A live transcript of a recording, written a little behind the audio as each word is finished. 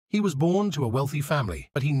He was born to a wealthy family,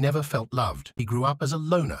 but he never felt loved. He grew up as a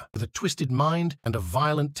loner, with a twisted mind and a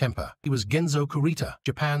violent temper. He was Genzo Kurita,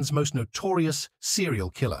 Japan's most notorious serial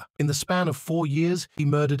killer. In the span of 4 years, he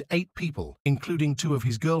murdered 8 people, including 2 of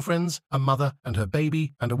his girlfriends, a mother and her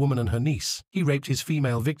baby, and a woman and her niece. He raped his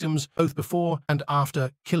female victims, both before and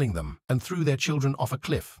after killing them, and threw their children off a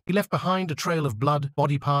cliff. He left behind a trail of blood,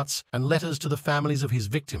 body parts, and letters to the families of his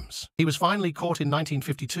victims. He was finally caught in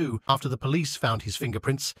 1952 after the police found his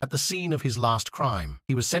fingerprints at the scene of his last crime.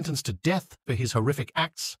 He was sentenced to death for his horrific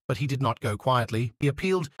acts, but he did not go quietly. He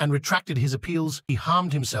appealed and retracted his appeals. He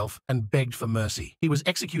harmed himself and begged for mercy. He was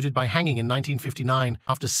executed by hanging in 1959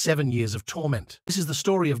 after 7 years of torment. This is the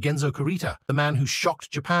story of Genzo Kurita, the man who shocked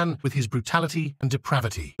Japan with his brutality and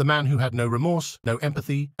depravity, the man who had no remorse, no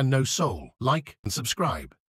empathy, and no soul. Like and subscribe.